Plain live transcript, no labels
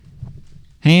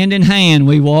Hand in hand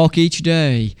we walk each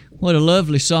day. What a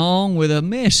lovely song with a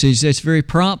message that's very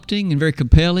prompting and very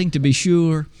compelling, to be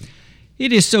sure.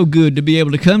 It is so good to be able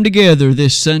to come together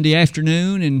this Sunday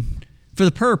afternoon and for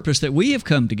the purpose that we have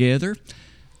come together,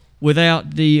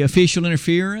 without the official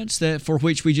interference that for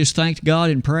which we just thanked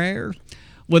God in prayer,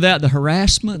 without the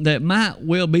harassment that might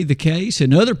well be the case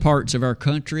in other parts of our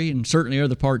country and certainly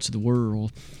other parts of the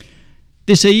world.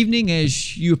 This evening,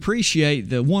 as you appreciate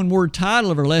the one-word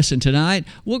title of our lesson tonight,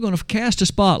 we're going to cast a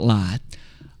spotlight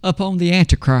upon the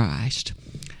Antichrist,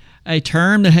 a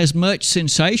term that has much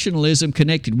sensationalism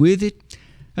connected with it,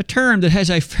 a term that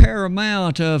has a fair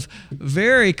amount of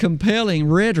very compelling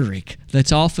rhetoric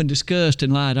that's often discussed in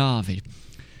light of it.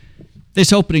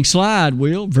 This opening slide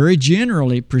will very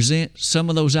generally present some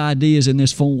of those ideas in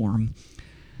this form.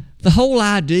 The whole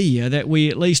idea that we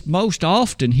at least most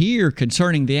often hear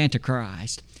concerning the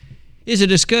Antichrist is a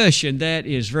discussion that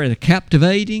is rather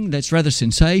captivating, that's rather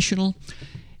sensational.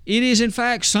 It is in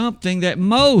fact something that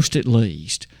most at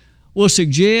least will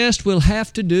suggest will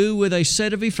have to do with a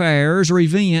set of affairs or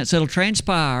events that will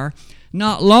transpire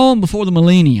not long before the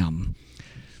millennium.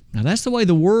 Now that's the way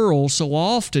the world so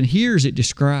often hears it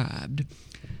described.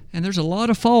 And there's a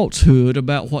lot of falsehood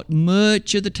about what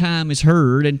much of the time is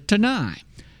heard, and tonight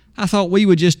I thought we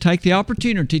would just take the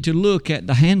opportunity to look at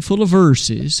the handful of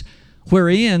verses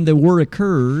wherein the word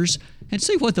occurs and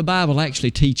see what the Bible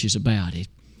actually teaches about it.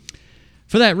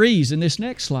 For that reason, this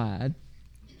next slide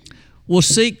will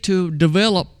seek to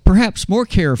develop perhaps more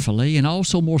carefully and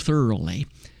also more thoroughly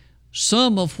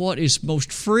some of what is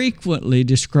most frequently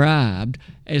described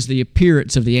as the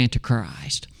appearance of the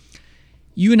Antichrist.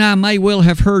 You and I may well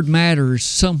have heard matters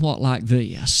somewhat like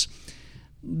this,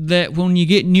 that when you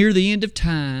get near the end of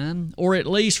time, or at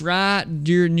least right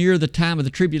near the time of the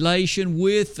tribulation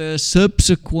with the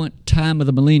subsequent time of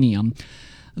the millennium,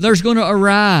 there's going to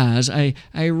arise a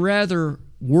rather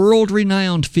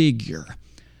world-renowned figure,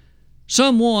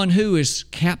 someone who is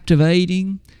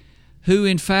captivating, who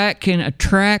in fact can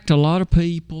attract a lot of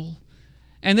people,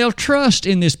 and they'll trust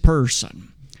in this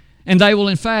person, and they will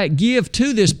in fact give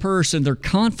to this person their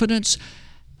confidence,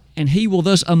 and he will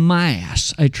thus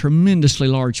amass a tremendously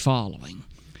large following.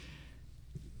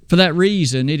 For that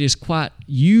reason, it is quite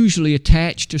usually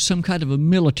attached to some kind of a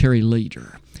military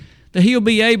leader, that he'll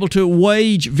be able to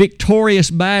wage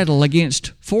victorious battle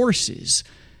against forces,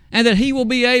 and that he will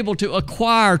be able to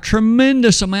acquire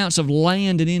tremendous amounts of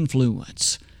land and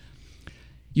influence.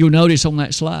 You'll notice on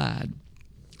that slide,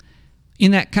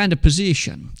 in that kind of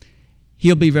position,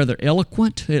 he'll be rather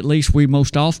eloquent, at least we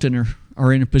most often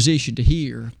are in a position to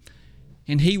hear,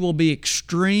 and he will be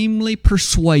extremely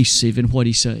persuasive in what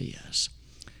he says.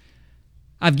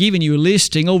 I've given you a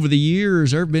listing over the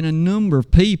years. There have been a number of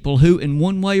people who, in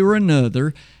one way or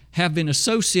another, have been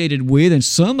associated with, and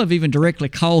some have even directly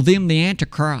called them the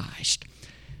Antichrist.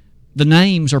 The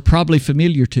names are probably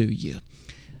familiar to you.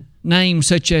 Names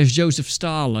such as Joseph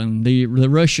Stalin, the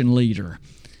Russian leader,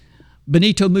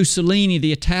 Benito Mussolini,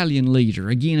 the Italian leader,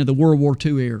 again of the World War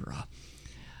II era.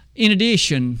 In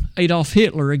addition, Adolf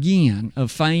Hitler, again,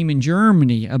 of fame in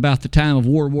Germany about the time of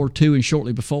World War II and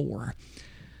shortly before.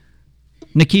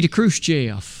 Nikita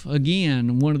Khrushchev,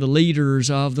 again, one of the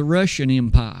leaders of the Russian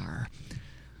Empire.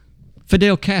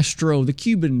 Fidel Castro, the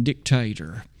Cuban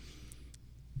dictator.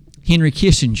 Henry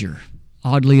Kissinger,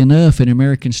 oddly enough, an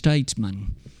American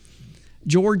statesman.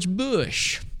 George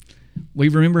Bush, we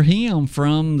remember him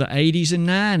from the 80s and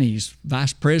 90s,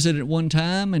 vice president one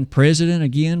time and president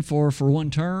again for one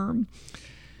term.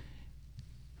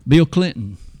 Bill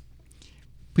Clinton,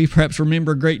 we perhaps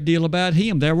remember a great deal about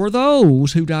him. There were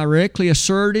those who directly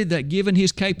asserted that given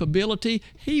his capability,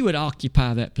 he would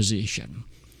occupy that position.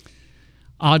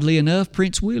 Oddly enough,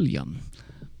 Prince William,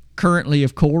 currently,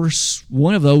 of course,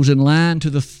 one of those in line to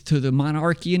the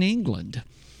monarchy in England.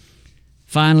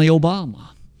 Finally,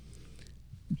 Obama,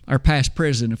 our past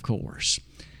president, of course.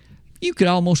 You could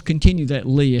almost continue that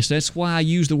list. That's why I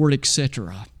use the word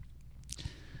etc.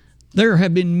 There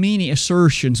have been many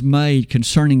assertions made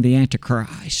concerning the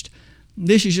Antichrist.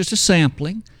 This is just a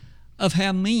sampling of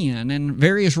how men and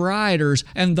various writers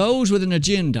and those with an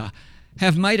agenda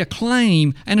have made a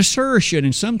claim, an assertion,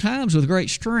 and sometimes with great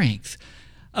strength,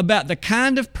 about the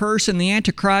kind of person the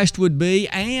Antichrist would be,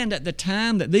 and at the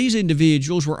time that these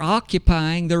individuals were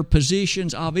occupying their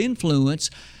positions of influence,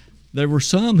 there were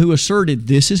some who asserted,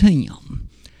 this is him.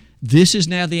 This is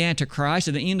now the Antichrist,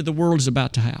 and the end of the world is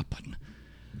about to happen.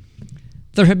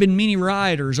 There have been many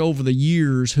writers over the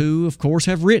years who, of course,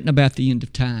 have written about the end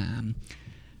of time.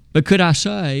 But could I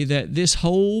say that this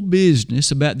whole business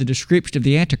about the description of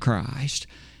the Antichrist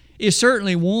is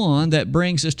certainly one that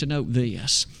brings us to note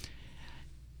this.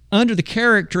 Under the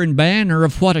character and banner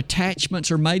of what attachments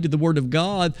are made to the Word of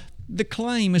God, the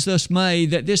claim is thus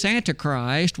made that this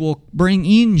Antichrist will bring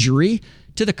injury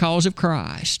to the cause of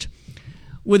Christ.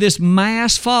 With this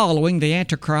mass following the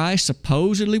Antichrist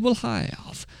supposedly will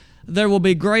have, there will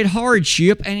be great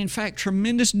hardship and, in fact,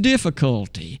 tremendous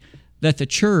difficulty that the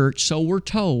church, so we're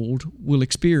told, will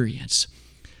experience.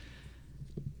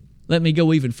 Let me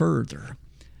go even further.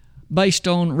 Based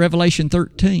on Revelation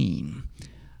 13,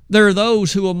 there are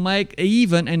those who will make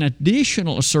even an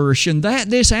additional assertion that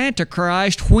this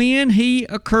Antichrist, when he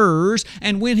occurs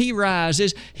and when he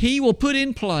rises, he will put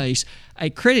in place a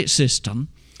credit system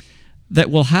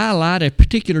that will highlight a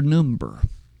particular number.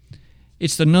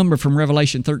 It's the number from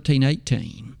Revelation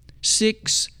 13:18.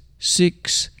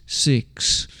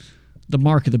 666, the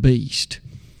mark of the beast.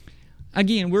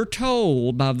 Again, we're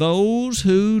told by those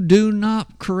who do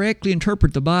not correctly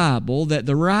interpret the Bible that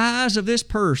the rise of this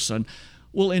person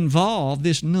will involve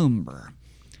this number.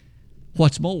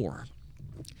 What's more,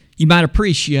 you might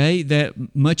appreciate that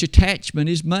much attachment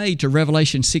is made to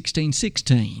Revelation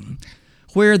 16:16,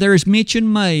 where there is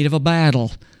mention made of a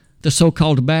battle, the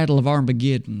so-called Battle of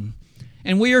Armageddon.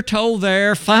 And we are told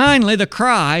there, finally, the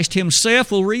Christ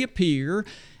himself will reappear,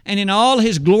 and in all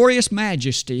his glorious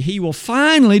majesty, he will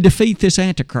finally defeat this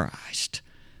Antichrist,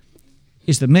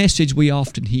 is the message we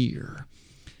often hear.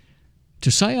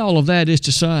 To say all of that is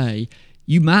to say,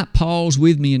 you might pause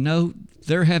with me and note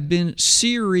there have been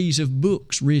series of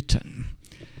books written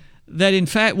that in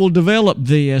fact will develop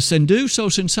this and do so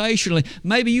sensationally.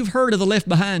 Maybe you've heard of the Left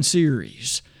Behind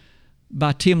series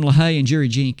by Tim LaHaye and Jerry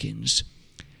Jenkins,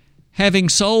 having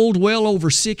sold well over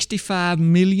 65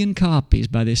 million copies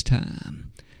by this time.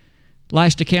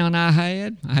 Last account I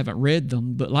had, I haven't read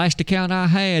them, but last account I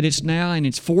had, it's now in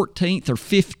its 14th or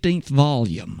 15th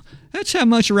volume. That's how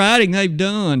much writing they've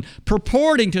done,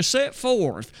 purporting to set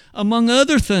forth, among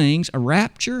other things, a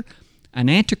rapture, an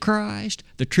Antichrist,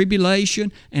 the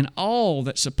tribulation, and all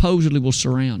that supposedly will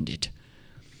surround it.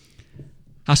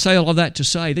 I say all of that to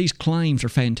say these claims are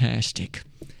fantastic.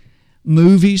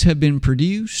 Movies have been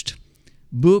produced.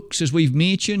 Books, as we've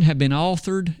mentioned, have been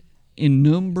authored in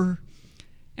number.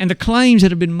 And the claims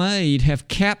that have been made have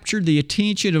captured the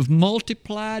attention of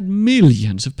multiplied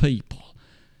millions of people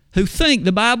who think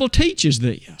the Bible teaches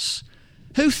this,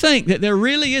 who think that there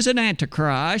really is an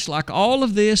Antichrist, like all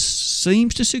of this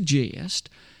seems to suggest,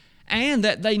 and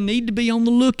that they need to be on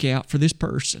the lookout for this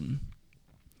person.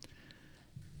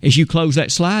 As you close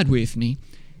that slide with me,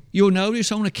 you'll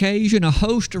notice on occasion a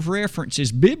host of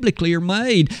references biblically are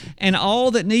made, and all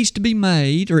that needs to be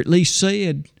made, or at least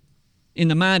said in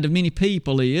the mind of many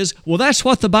people is, well, that's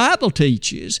what the Bible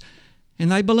teaches, and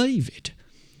they believe it,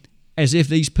 as if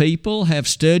these people have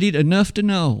studied enough to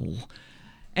know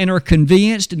and are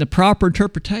convinced in the proper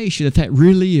interpretation that that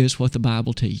really is what the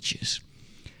Bible teaches.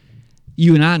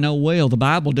 You and I know well the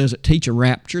Bible doesn't teach a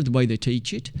rapture the way they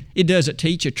teach it. It doesn't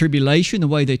teach a tribulation the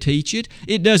way they teach it.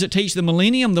 It doesn't teach the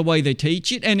millennium the way they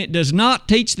teach it. And it does not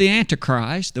teach the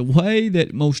Antichrist the way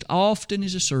that most often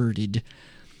is asserted.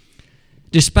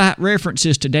 Despite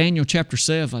references to Daniel chapter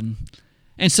 7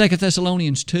 and 2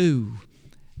 Thessalonians 2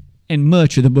 and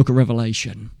much of the book of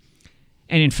Revelation.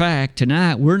 And in fact,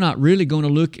 tonight we're not really going to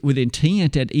look with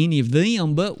intent at any of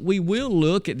them, but we will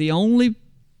look at the only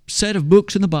set of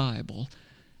books in the Bible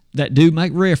that do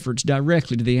make reference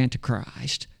directly to the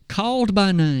Antichrist, called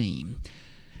by name.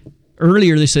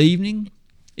 Earlier this evening,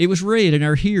 it was read in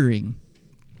our hearing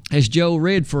as Joe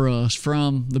read for us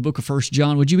from the book of 1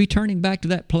 John. Would you be turning back to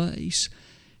that place?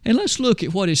 And let's look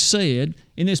at what is said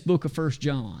in this book of 1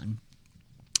 John.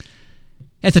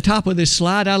 At the top of this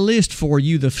slide, I list for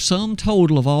you the sum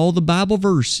total of all the Bible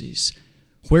verses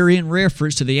wherein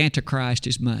reference to the Antichrist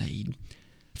is made.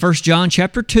 1 John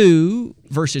chapter 2,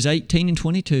 verses 18 and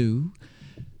 22,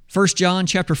 1 John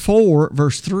chapter 4,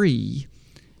 verse 3,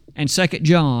 and 2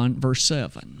 John, verse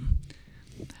 7.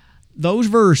 Those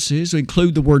verses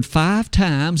include the word 5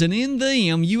 times, and in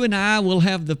them you and I will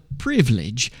have the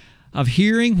privilege of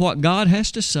hearing what God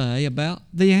has to say about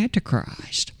the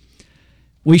Antichrist.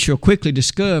 We shall quickly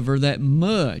discover that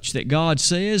much that God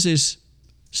says is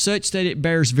such that it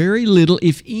bears very little,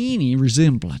 if any,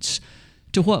 resemblance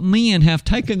to what men have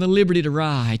taken the liberty to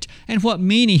write and what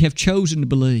many have chosen to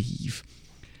believe.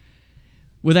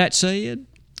 With that said,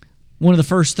 one of the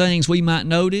first things we might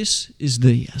notice is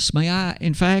this. May I,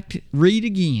 in fact, read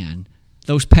again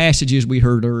those passages we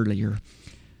heard earlier.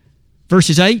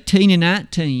 Verses 18 and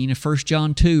 19 of 1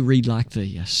 John 2 read like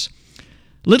this.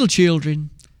 Little children,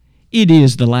 it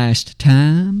is the last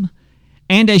time,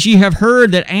 and as ye have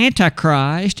heard that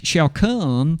Antichrist shall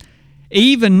come,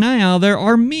 even now there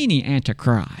are many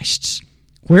antichrists.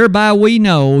 whereby we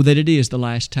know that it is the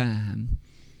last time.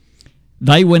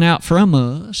 They went out from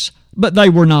us, but they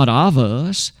were not of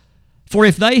us. For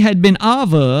if they had been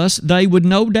of us, they would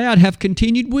no doubt have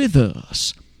continued with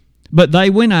us. But they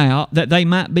went out that they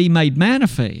might be made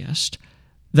manifest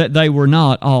that they were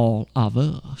not all of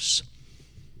us.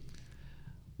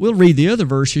 We'll read the other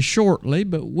verses shortly,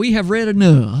 but we have read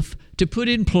enough to put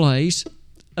in place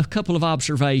a couple of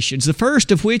observations. The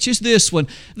first of which is this one.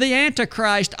 The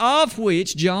Antichrist, of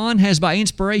which John has by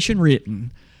inspiration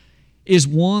written, is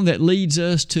one that leads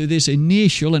us to this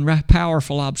initial and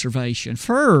powerful observation.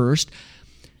 First,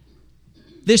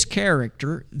 this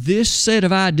character, this set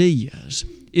of ideas,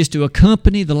 is to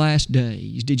accompany the last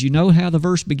days. Did you know how the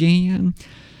verse began?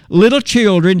 Little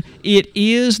children, it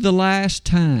is the last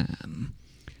time.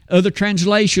 Other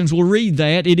translations will read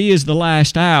that, it is the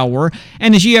last hour.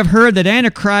 And as ye have heard that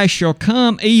Antichrist shall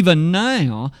come even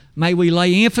now, may we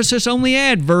lay emphasis on the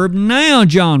adverb now,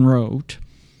 John wrote.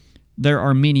 There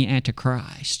are many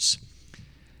antichrists.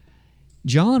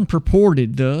 John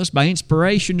purported thus, by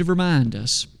inspiration, to remind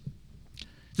us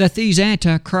that these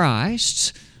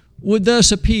antichrists would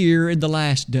thus appear in the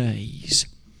last days.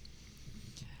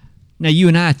 Now, you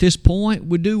and I at this point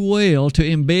would do well to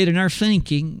embed in our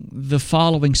thinking the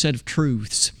following set of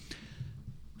truths.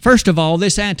 First of all,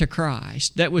 this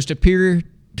Antichrist that was to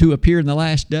appear in the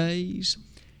last days,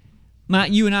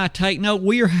 might you and I take note,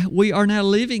 we are now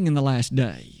living in the last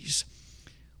days.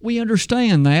 We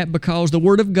understand that because the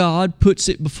Word of God puts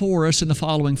it before us in the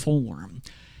following form.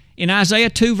 In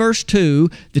Isaiah 2, verse 2,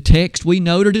 the text we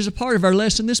noted as a part of our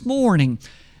lesson this morning,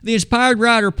 the inspired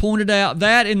writer pointed out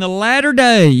that in the latter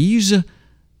days,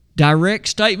 direct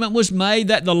statement was made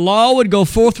that the law would go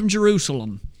forth from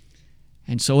Jerusalem.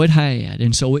 And so it had,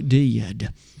 and so it did.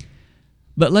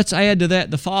 But let's add to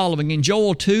that the following. In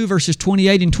Joel 2, verses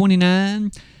 28 and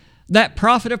 29, that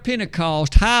prophet of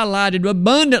Pentecost highlighted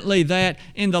abundantly that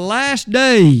in the last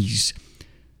days,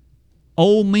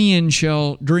 old men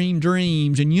shall dream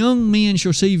dreams, and young men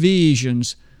shall see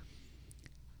visions.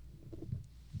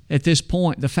 At this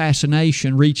point, the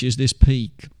fascination reaches this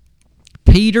peak.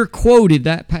 Peter quoted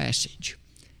that passage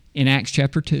in Acts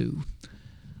chapter 2.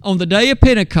 On the day of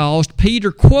Pentecost,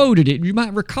 Peter quoted it. You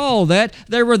might recall that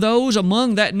there were those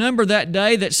among that number that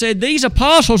day that said, these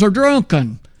apostles are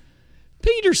drunken.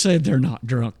 Peter said they're not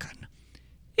drunken.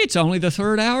 It's only the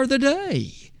third hour of the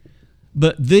day.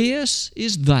 But this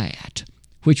is that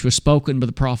which was spoken by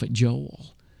the prophet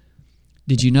Joel.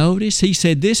 Did you notice? He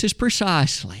said this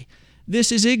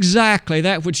is exactly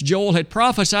that which Joel had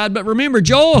prophesied. But remember,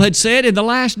 Joel had said in the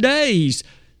last days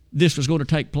this was going to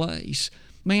take place.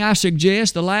 May I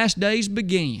suggest the last days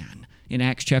began in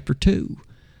Acts chapter 2.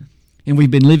 And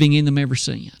we've been living in them ever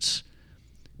since.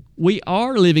 We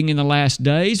are living in the last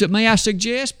days, but may I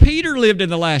suggest Peter lived in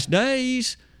the last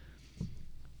days.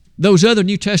 Those other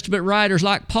New Testament writers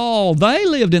like Paul, they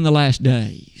lived in the last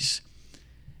days.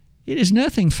 It is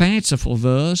nothing fanciful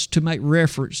thus to make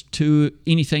reference to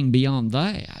anything beyond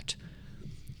that.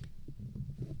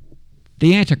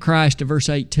 The Antichrist of verse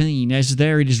 18, as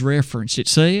there it is referenced, it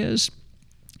says,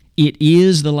 it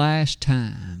is the last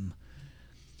time.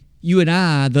 You and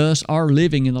I thus are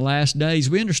living in the last days.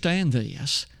 We understand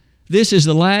this. This is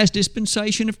the last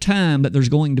dispensation of time that there's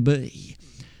going to be.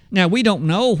 Now, we don't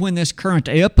know when this current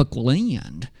epoch will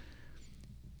end.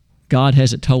 God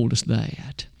hasn't told us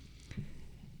that.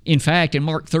 In fact, in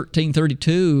Mark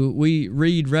 13:32, we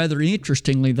read rather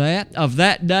interestingly that, of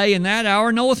that day and that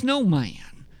hour knoweth no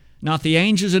man, not the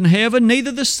angels in heaven,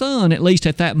 neither the Son, at least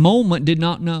at that moment, did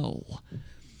not know.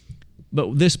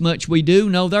 But this much we do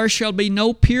know, there shall be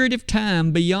no period of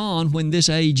time beyond when this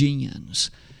age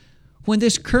ends. When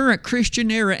this current Christian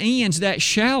era ends, that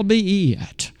shall be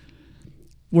it.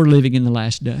 We're living in the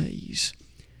last days.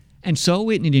 And so,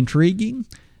 isn't it intriguing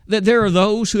that there are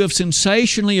those who have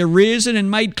sensationally arisen and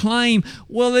made claim,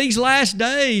 well, these last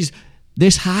days,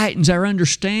 this heightens our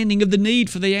understanding of the need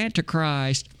for the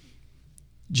Antichrist.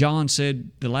 John said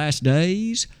the last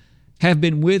days have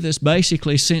been with us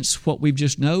basically since what we've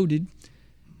just noted,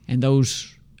 and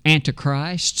those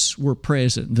Antichrists were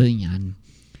present then.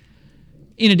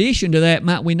 In addition to that,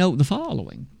 might we note the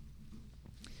following.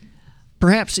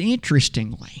 Perhaps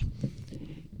interestingly,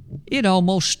 it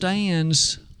almost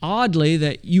stands oddly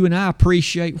that you and I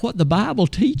appreciate what the Bible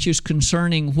teaches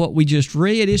concerning what we just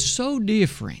read is so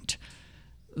different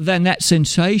than that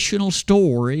sensational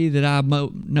story that I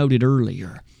noted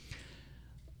earlier.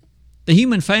 The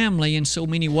human family, in so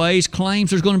many ways,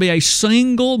 claims there's going to be a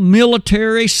single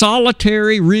military,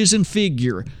 solitary, risen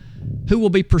figure who will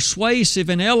be persuasive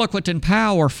and eloquent and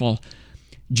powerful.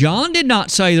 John did not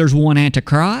say there's one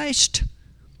Antichrist.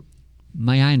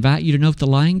 May I invite you to note the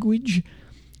language?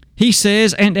 He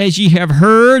says, and as ye have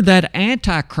heard that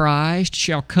Antichrist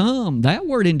shall come. That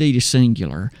word indeed is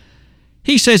singular.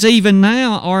 He says, even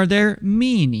now are there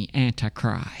many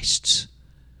Antichrists.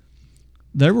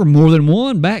 There were more than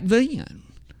one back then.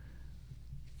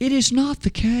 It is not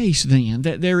the case then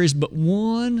that there is but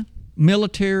one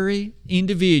military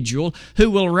individual who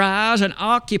will rise and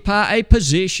occupy a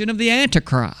position of the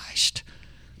Antichrist.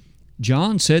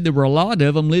 John said there were a lot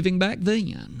of them living back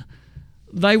then.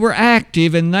 They were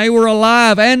active and they were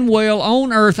alive and well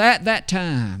on earth at that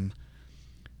time.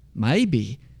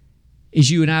 Maybe,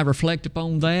 as you and I reflect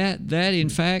upon that in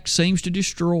fact seems to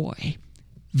destroy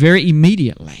very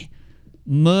immediately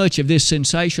much of this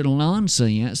sensational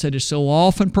nonsense that is so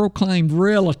often proclaimed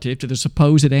relative to the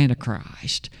supposed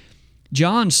Antichrist.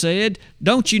 John said,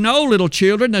 don't you know, little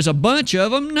children, there's a bunch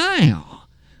of them now.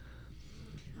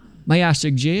 May I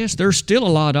suggest there's still a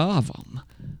lot of them.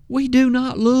 We do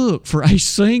not look for a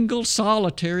single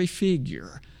solitary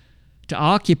figure to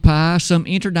occupy some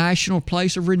international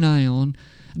place of renown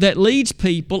that leads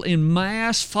people in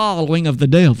mass following of the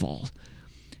devil.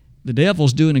 The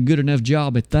devil's doing a good enough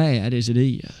job at that as it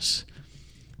is.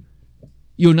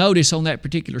 You'll notice on that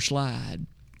particular slide,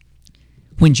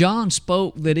 when John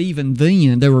spoke that even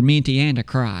then there were many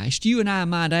antichrists, you and I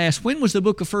might ask, when was the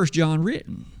book of 1 John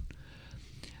written?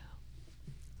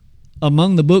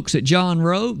 Among the books that John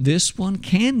wrote, this one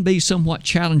can be somewhat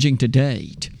challenging to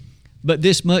date. But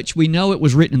this much we know, it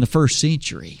was written in the first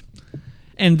century.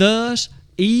 And thus,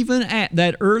 even at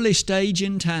that early stage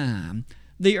in time,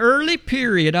 the early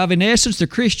period of, in essence, the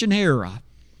Christian era,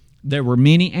 there were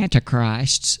many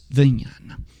antichrists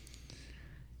then.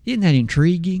 Isn't that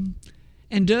intriguing?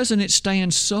 And doesn't it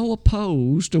stand so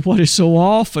opposed to what is so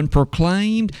often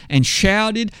proclaimed and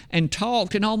shouted and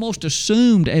talked and almost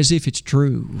assumed as if it's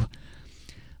true?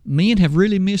 Men have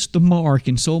really missed the mark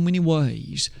in so many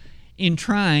ways in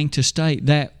trying to state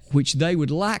that which they would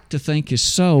like to think is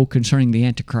so concerning the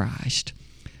Antichrist.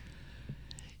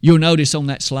 You'll notice on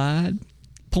that slide,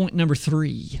 point number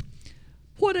 3.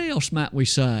 What else might we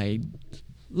say?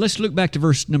 Let's look back to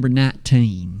verse number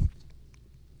 19.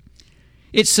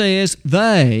 It says,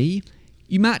 they,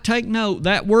 you might take note,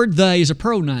 that word they is a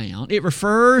pronoun. It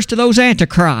refers to those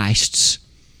antichrists.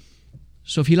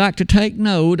 So if you like to take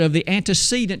note of the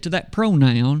antecedent to that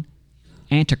pronoun,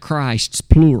 antichrists,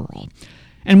 plural.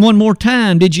 And one more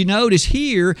time, did you notice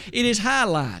here it is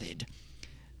highlighted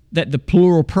that the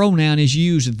plural pronoun is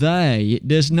used they. It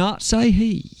does not say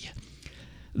he.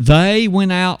 They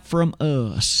went out from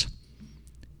us,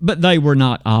 but they were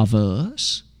not of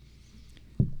us.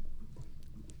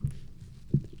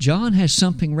 John has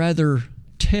something rather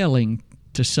telling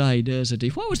to say, doesn't he?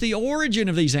 What was the origin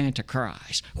of these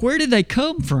antichrists? Where did they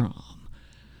come from?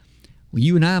 Well,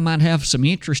 you and I might have some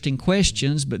interesting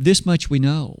questions, but this much we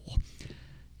know.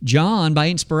 John, by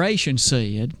inspiration,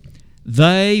 said,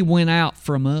 they went out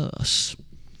from us.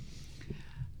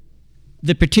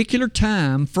 The particular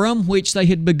time from which they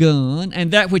had begun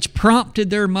and that which prompted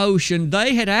their motion,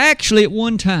 they had actually at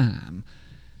one time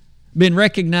been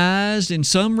recognized in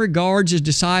some regards as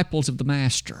disciples of the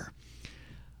Master.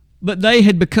 But they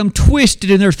had become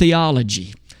twisted in their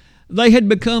theology. They had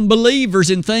become believers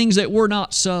in things that were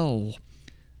not so.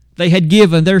 They had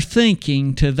given their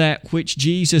thinking to that which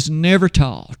Jesus never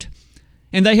taught.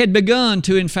 And they had begun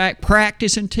to, in fact,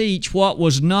 practice and teach what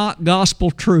was not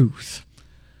gospel truth.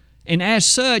 And as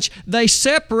such, they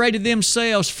separated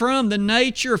themselves from the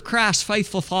nature of Christ's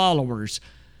faithful followers.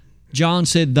 John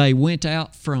said they went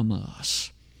out from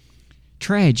us.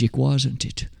 Tragic, wasn't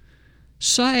it?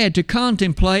 Sad to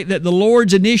contemplate that the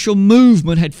Lord's initial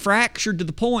movement had fractured to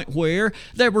the point where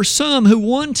there were some who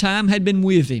one time had been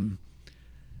with Him.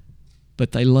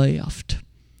 But they left.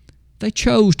 They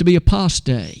chose to be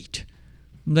apostate.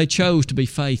 They chose to be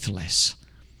faithless.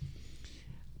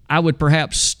 I would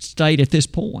perhaps state at this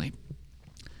point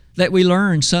that we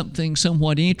learn something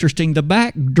somewhat interesting. The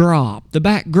backdrop, the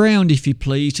background, if you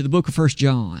please, to the book of 1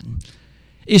 John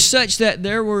is such that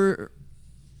there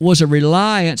was a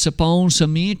reliance upon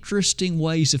some interesting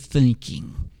ways of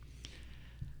thinking.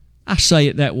 I say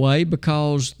it that way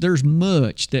because there's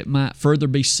much that might further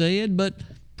be said, but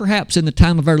perhaps in the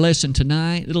time of our lesson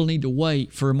tonight, it'll need to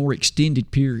wait for a more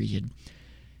extended period.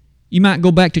 You might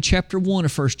go back to chapter 1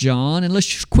 of 1 John, and let's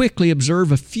just quickly observe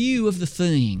a few of the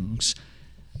things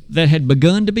that had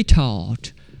begun to be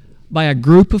taught by a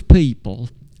group of people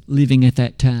living at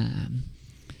that time.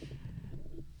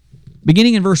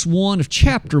 Beginning in verse 1 of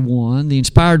chapter 1, the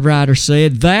inspired writer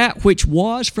said, that which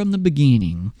was from the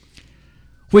beginning,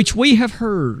 which we have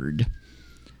heard,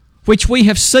 which we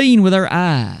have seen with our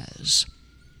eyes,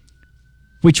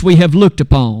 which we have looked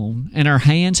upon, and our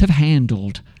hands have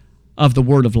handled, of the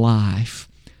word of life.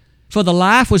 For the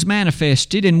life was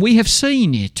manifested, and we have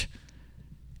seen it,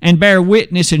 and bear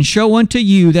witness and show unto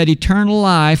you that eternal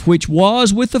life which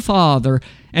was with the Father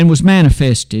and was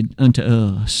manifested unto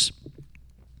us.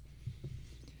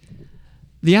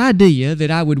 The idea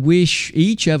that I would wish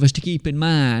each of us to keep in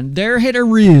mind, there had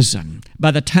arisen,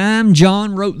 by the time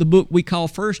John wrote the book we call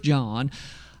 1 John,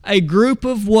 a group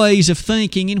of ways of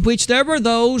thinking in which there were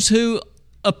those who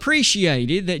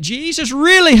appreciated that Jesus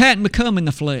really hadn't become in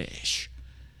the flesh.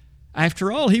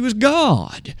 After all, He was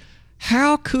God.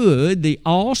 How could the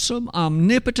awesome,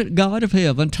 omnipotent God of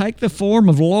heaven take the form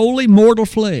of lowly mortal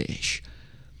flesh?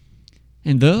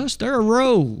 And thus there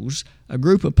arose a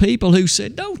group of people who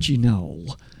said, don't you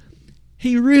know,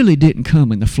 He really didn't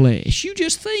come in the flesh. You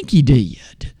just think He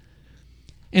did.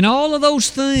 And all of those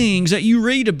things that you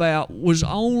read about was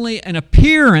only an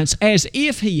appearance as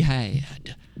if He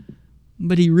had.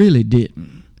 But He really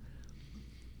didn't.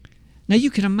 Now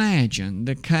you can imagine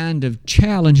the kind of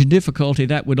challenge and difficulty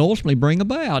that would ultimately bring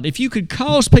about if you could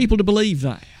cause people to believe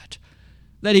that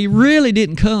He really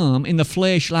didn't come in the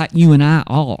flesh like you and I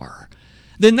are.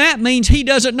 Then that means He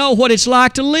doesn't know what it's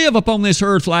like to live upon this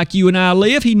earth like you and I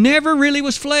live. He never really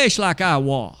was flesh like I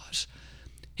was.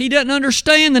 He doesn't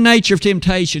understand the nature of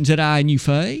temptations that I and you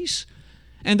face.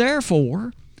 And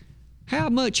therefore, how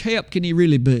much help can He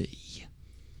really be?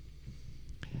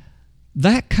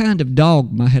 That kind of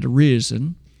dogma had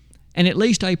arisen, and at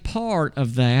least a part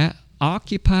of that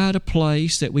occupied a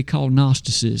place that we call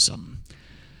Gnosticism.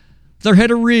 There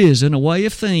had arisen a way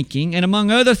of thinking, and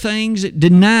among other things, it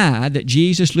denied that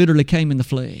Jesus literally came in the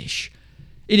flesh.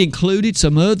 It included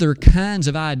some other kinds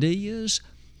of ideas,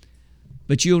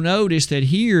 but you'll notice that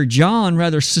here John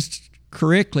rather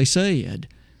correctly said,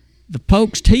 the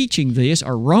folks teaching this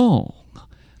are wrong.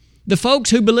 The folks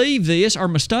who believe this are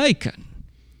mistaken.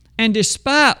 And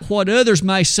despite what others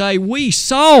may say, we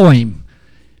saw Him.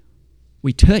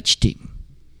 We touched Him.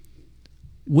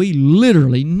 We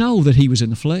literally know that He was in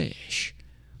the flesh.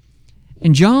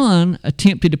 And John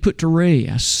attempted to put to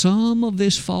rest some of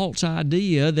this false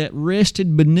idea that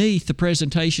rested beneath the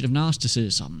presentation of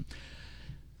Gnosticism.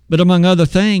 But among other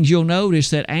things, you'll notice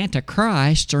that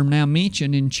antichrists are now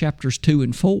mentioned in chapters 2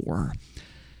 and 4.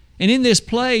 And in this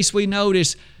place, we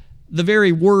notice the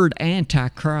very word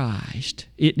antichrist.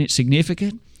 Isn't it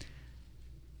significant?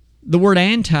 The word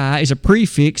anti is a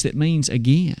prefix that means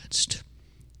against.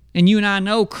 And you and I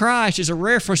know Christ is a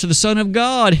reference to the Son of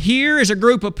God. Here is a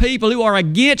group of people who are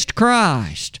against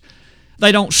Christ.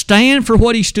 They don't stand for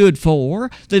what He stood for.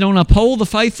 They don't uphold the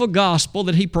faithful gospel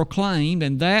that He proclaimed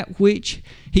and that which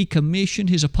He commissioned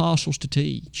His apostles to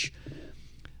teach.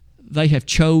 They have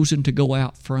chosen to go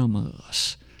out from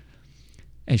us.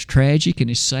 As tragic and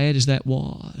as sad as that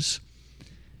was.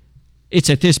 It's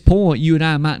at this point you and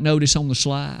I might notice on the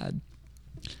slide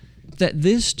that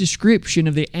this description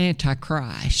of the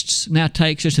antichrists now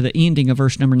takes us to the ending of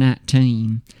verse number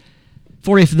 19.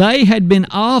 For if they had been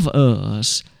of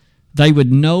us, they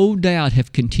would no doubt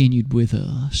have continued with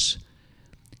us.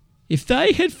 If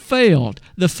they had felt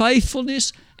the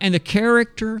faithfulness and the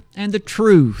character and the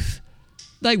truth,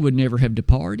 they would never have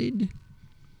departed.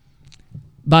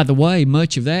 By the way,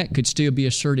 much of that could still be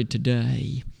asserted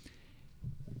today.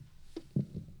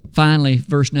 Finally,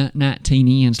 verse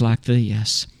 19 ends like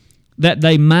this, that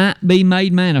they might be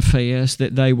made manifest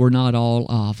that they were not all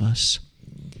of us.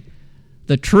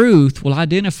 The truth will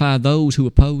identify those who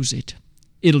oppose it.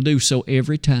 It'll do so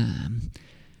every time.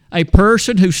 A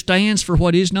person who stands for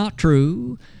what is not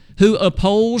true, who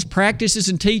upholds, practices,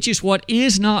 and teaches what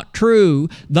is not true,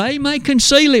 they may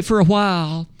conceal it for a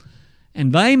while,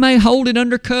 and they may hold it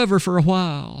under cover for a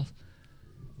while.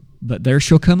 But there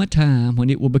shall come a time when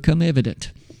it will become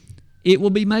evident. It will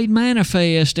be made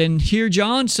manifest. And here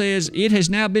John says, it has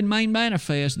now been made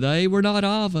manifest. They were not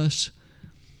of us.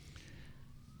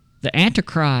 The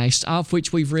Antichrist, of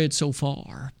which we've read so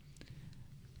far,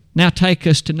 now take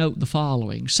us to note the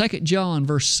following. 2 John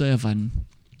verse 7.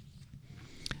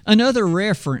 Another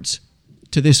reference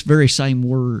to this very same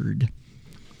word.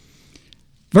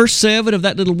 Verse 7 of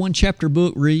that little one-chapter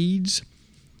book reads,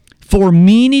 For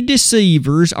many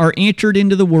deceivers are entered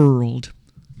into the world,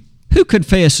 who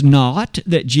confess not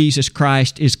that Jesus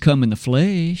Christ is come in the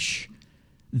flesh.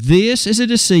 This is a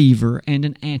deceiver and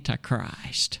an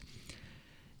antichrist.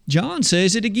 John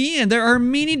says it again. There are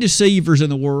many deceivers in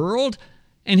the world,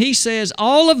 and he says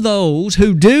all of those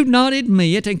who do not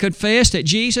admit and confess that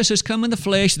Jesus has come in the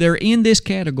flesh, they're in this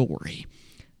category.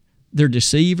 They're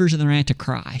deceivers and they're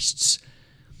antichrists.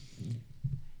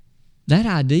 That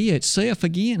idea itself,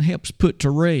 again, helps put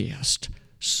to rest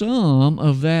some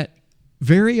of that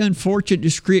very unfortunate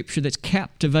description that's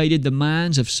captivated the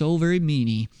minds of so very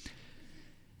many.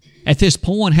 At this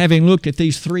point, having looked at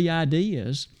these three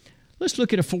ideas, let's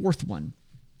look at a fourth one.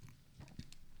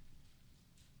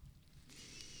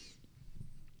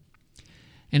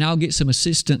 And I'll get some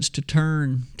assistance to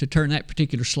turn that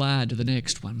particular slide to the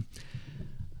next one.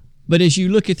 But as you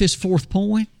look at this fourth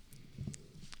point,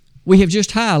 we have just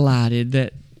highlighted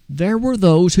that there were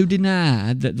those who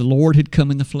denied that the Lord had come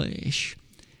in the flesh.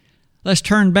 Let's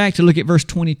turn back to look at verse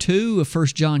 22 of 1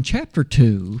 John chapter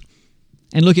 2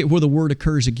 and look at where the word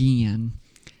occurs again.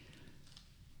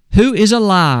 Who is a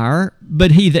liar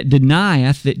but he that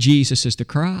denieth that Jesus is the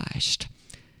Christ?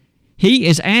 He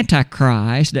is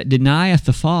Antichrist that denieth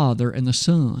the Father and the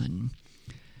Son.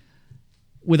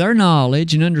 With our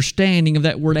knowledge and understanding of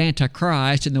that word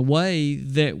Antichrist and the way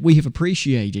that we have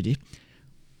appreciated it,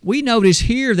 we notice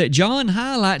here that John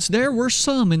highlights there were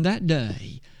some in that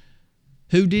day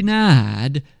who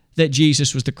denied that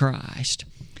Jesus was the Christ.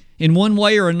 In one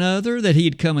way or another, that he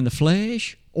had come in the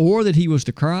flesh or that he was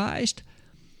the Christ.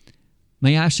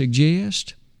 May I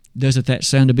suggest, doesn't that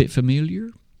sound a bit familiar?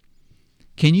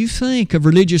 Can you think of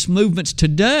religious movements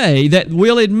today that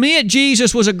will admit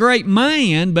Jesus was a great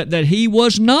man, but that he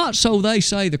was not, so they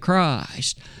say, the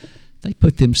Christ? They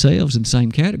put themselves in the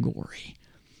same category.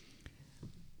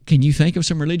 Can you think of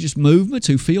some religious movements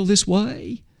who feel this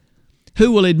way?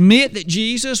 Who will admit that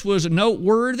Jesus was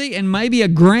noteworthy and maybe a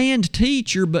grand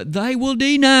teacher, but they will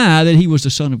deny that he was the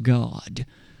Son of God,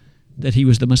 that he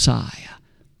was the Messiah,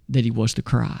 that he was the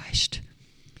Christ.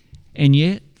 And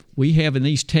yet, we have in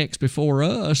these texts before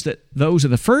us that those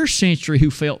of the first century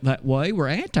who felt that way were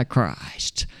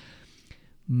Antichrists.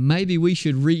 Maybe we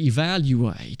should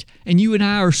reevaluate. And you and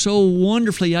I are so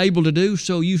wonderfully able to do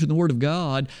so using the Word of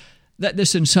God that the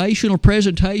sensational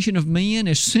presentation of men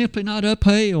is simply not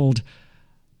upheld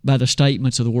by the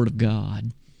statements of the Word of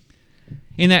God.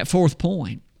 In that fourth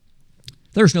point,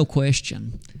 there's no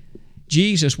question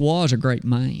Jesus was a great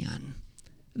man.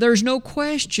 There's no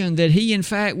question that he, in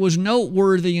fact, was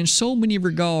noteworthy in so many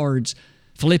regards.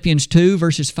 Philippians 2,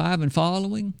 verses 5 and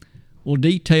following will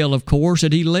detail, of course,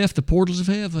 that he left the portals of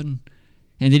heaven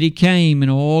and that he came in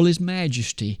all his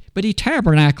majesty, but he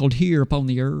tabernacled here upon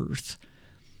the earth.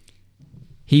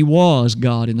 He was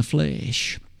God in the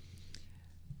flesh.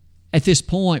 At this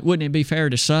point, wouldn't it be fair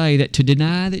to say that to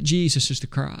deny that Jesus is the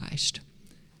Christ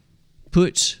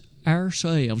puts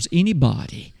ourselves,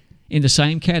 anybody, in the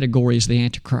same category as the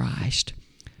Antichrist?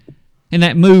 And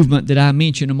that movement that I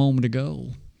mentioned a moment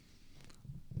ago.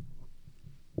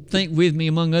 Think with me,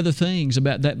 among other things,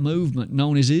 about that movement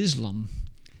known as Islam.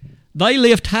 They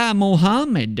lift high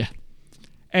Muhammad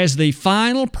as the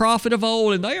final prophet of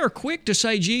old, and they are quick to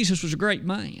say Jesus was a great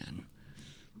man,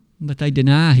 but they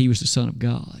deny he was the Son of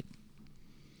God.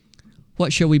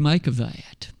 What shall we make of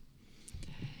that?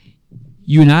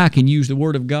 You and I can use the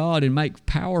Word of God and make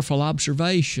powerful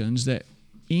observations that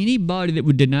anybody that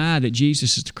would deny that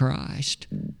Jesus is the Christ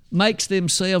makes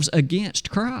themselves against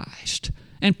Christ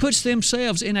and puts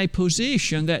themselves in a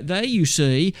position that they, you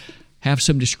see, have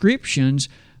some descriptions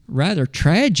rather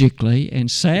tragically and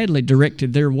sadly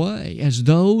directed their way as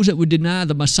those that would deny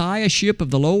the Messiahship of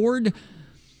the Lord.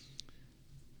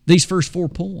 These first 4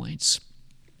 points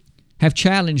have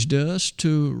challenged us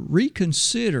to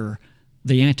reconsider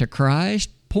the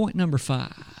Antichrist. Point number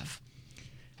 5.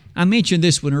 I mentioned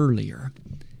this one earlier.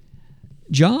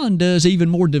 John does even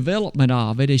more development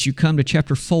of it as you come to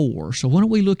chapter 4. So why don't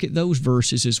we look at those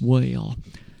verses as well?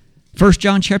 1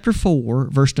 John chapter 4,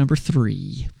 verse number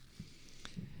 3.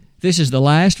 This is the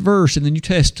last verse in the New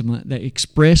Testament that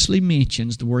expressly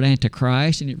mentions the word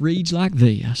Antichrist, and it reads like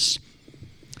this.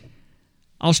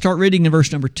 I'll start reading in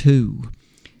verse number 2.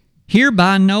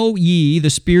 Hereby know ye the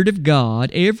Spirit of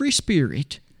God, every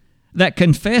spirit that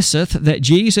confesseth that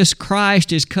Jesus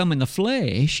Christ is come in the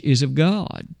flesh is of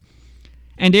God.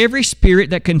 And every spirit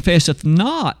that confesseth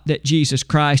not that Jesus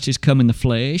Christ is come in the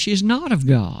flesh is not of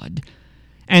God.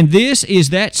 And this is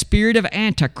that spirit of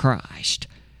Antichrist,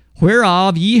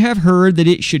 whereof ye have heard that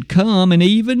it should come, and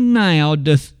even now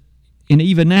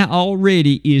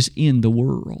already is in the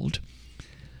world.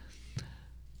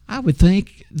 I would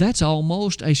think that's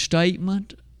almost a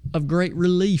statement of great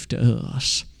relief to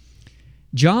us.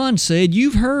 John said,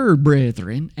 you've heard,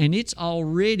 brethren, and it's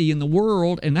already in the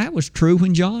world, and that was true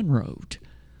when John wrote.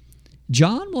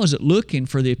 John wasn't looking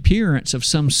for the appearance of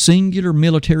some singular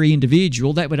military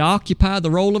individual that would occupy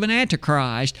the role of an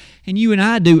Antichrist, and you and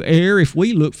I do err if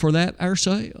we look for that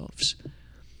ourselves.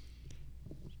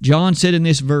 John said in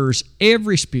this verse,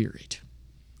 every spirit,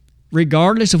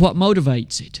 regardless of what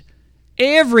motivates it,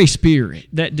 every spirit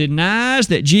that denies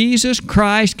that Jesus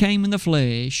Christ came in the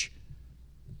flesh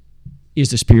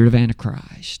is the spirit of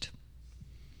Antichrist.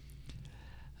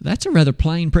 That's a rather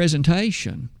plain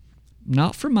presentation.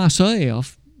 Not for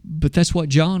myself, but that's what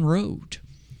John wrote.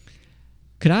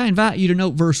 Could I invite you to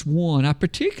note verse 1? I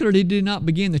particularly did not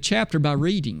begin the chapter by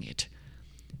reading it,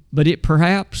 but it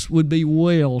perhaps would be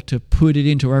well to put it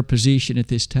into our position at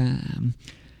this time.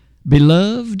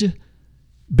 Beloved,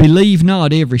 believe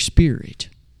not every spirit,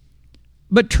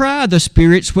 but try the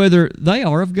spirits whether they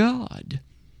are of God,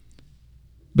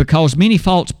 because many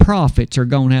false prophets are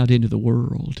gone out into the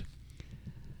world.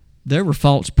 There were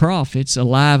false prophets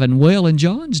alive and well in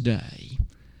John's day.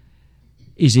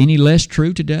 Is any less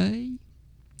true today?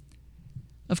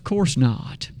 Of course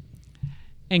not.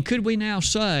 And could we now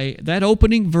say that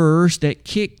opening verse that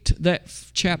kicked that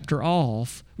chapter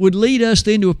off would lead us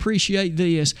then to appreciate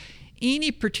this?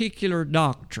 Any particular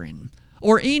doctrine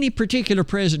or any particular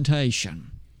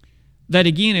presentation that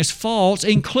again is false,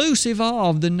 inclusive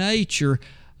of the nature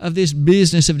of this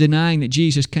business of denying that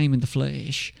Jesus came in the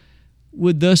flesh,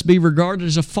 would thus be regarded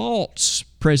as a false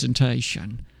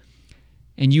presentation.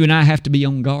 And you and I have to be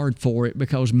on guard for it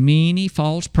because many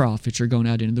false prophets are going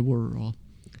out into the world.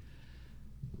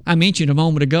 I mentioned a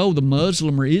moment ago the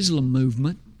Muslim or Islam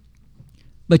movement,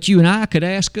 but you and I could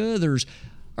ask others,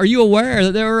 are you aware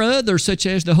that there are others such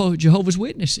as the Jehovah's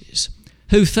Witnesses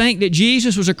who think that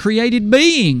Jesus was a created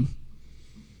being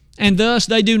and thus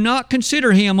they do not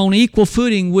consider Him on equal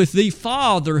footing with the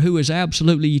Father who is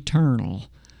absolutely eternal?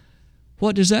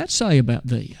 What does that say about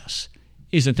this?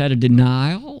 Isn't that a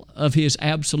denial of His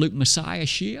absolute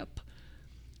messiahship?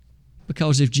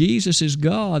 Because if Jesus is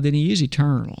God, then He is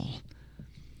eternal.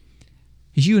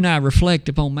 As you and I reflect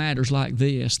upon matters like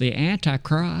this, the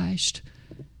Antichrist,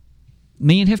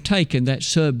 men have taken that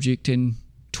subject and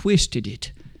twisted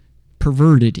it,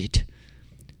 perverted it,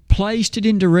 placed it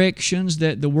in directions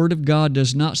that the Word of God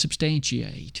does not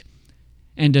substantiate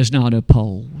and does not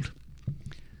uphold.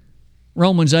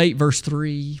 Romans 8, verse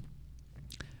 3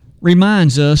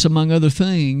 reminds us, among other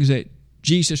things, that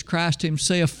Jesus Christ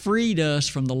Himself freed us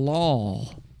from the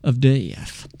law of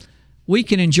death. We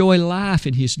can enjoy life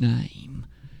in His name.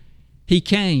 He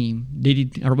came,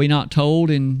 are we not told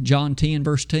in John 10,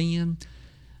 verse 10,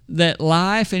 that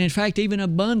life, and in fact even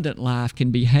abundant life,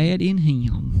 can be had in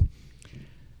Him.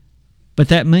 But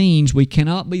that means we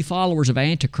cannot be followers of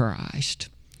Antichrist.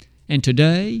 And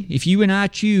today, if you and I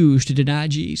choose to deny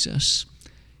Jesus,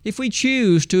 if we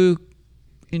choose to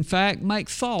in fact, make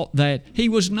thought that He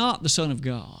was not the Son of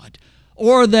God,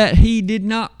 or that He did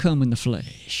not come in the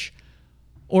flesh,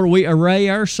 or we array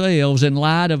ourselves in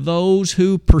light of those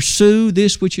who pursue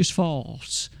this which is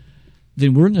false,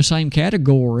 then we're in the same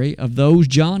category of those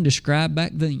John described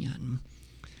back then.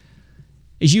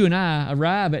 As you and I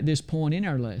arrive at this point in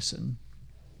our lesson,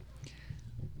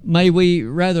 may we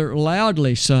rather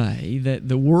loudly say that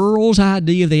the world's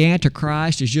idea of the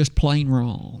Antichrist is just plain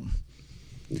wrong.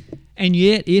 And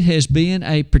yet it has been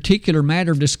a particular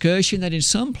matter of discussion that in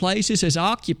some places has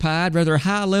occupied rather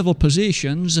high-level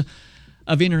positions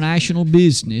of international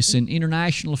business and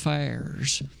international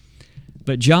affairs.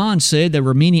 But John said there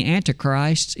were many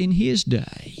antichrists in his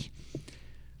day.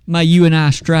 May you and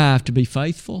I strive to be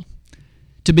faithful,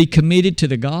 to be committed to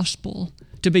the gospel,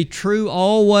 to be true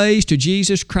always to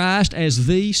Jesus Christ as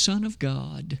the Son of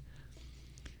God.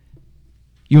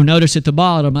 You'll notice at the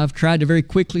bottom I've tried to very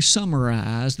quickly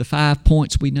summarize the 5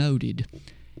 points we noted.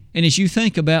 And as you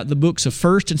think about the books of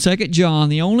 1st and 2nd John,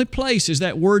 the only places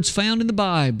that word's found in the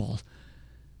Bible,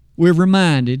 we're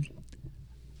reminded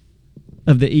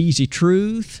of the easy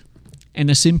truth and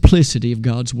the simplicity of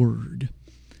God's Word.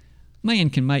 Man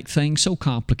can make things so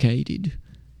complicated.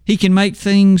 He can make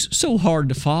things so hard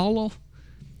to follow.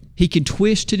 He can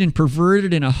twist it and pervert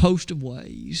it in a host of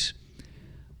ways.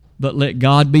 But let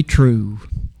God be true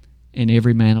and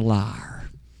every man a liar.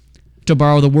 To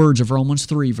borrow the words of Romans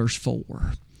 3, verse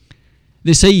 4.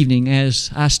 This evening,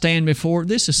 as I stand before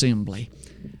this assembly,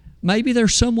 maybe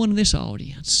there's someone in this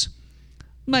audience.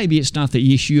 Maybe it's not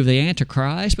the issue of the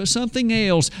Antichrist, but something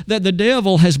else that the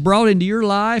devil has brought into your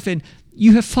life and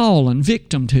you have fallen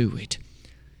victim to it.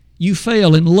 You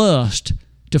fell in lust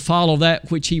to follow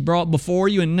that which He brought before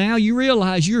you, and now you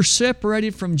realize you're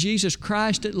separated from Jesus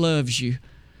Christ that loves you.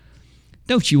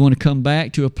 Don't you want to come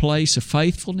back to a place of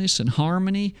faithfulness and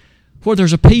harmony where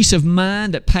there's a peace of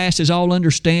mind that passes all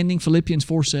understanding, Philippians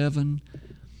 4:7?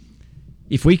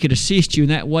 If we could assist you in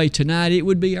that way tonight, it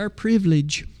would be our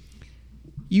privilege.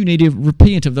 You need to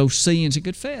repent of those sins and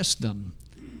confess them.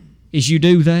 As you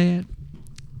do that,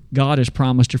 God has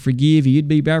promised to forgive you. It'd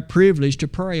be our privilege to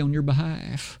pray on your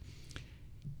behalf.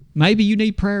 Maybe you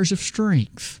need prayers of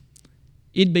strength.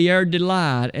 It'd be our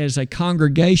delight as a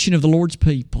congregation of the Lord's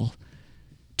people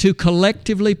to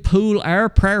collectively pool our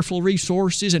prayerful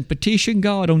resources and petition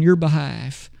God on your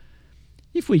behalf.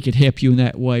 If we could help you in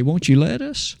that way, won't you let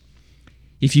us?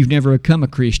 If you've never become a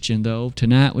Christian, though,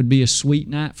 tonight would be a sweet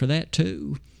night for that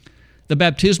too. The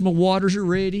baptismal waters are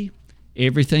ready.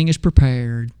 Everything is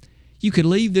prepared. You could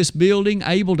leave this building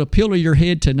able to pillow your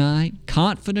head tonight,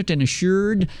 confident and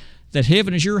assured that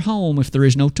heaven is your home if there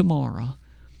is no tomorrow.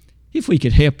 If we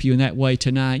could help you in that way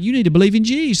tonight, you need to believe in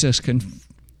Jesus.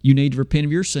 You need to repent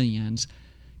of your sins,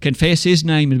 confess His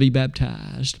name, and be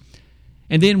baptized.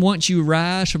 And then once you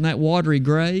rise from that watery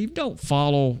grave, don't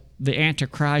follow the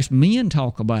Antichrist men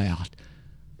talk about.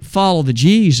 Follow the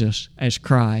Jesus as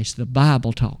Christ the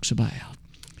Bible talks about.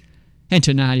 And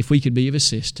tonight, if we could be of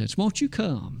assistance, won't you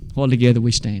come while together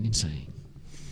we stand and sing?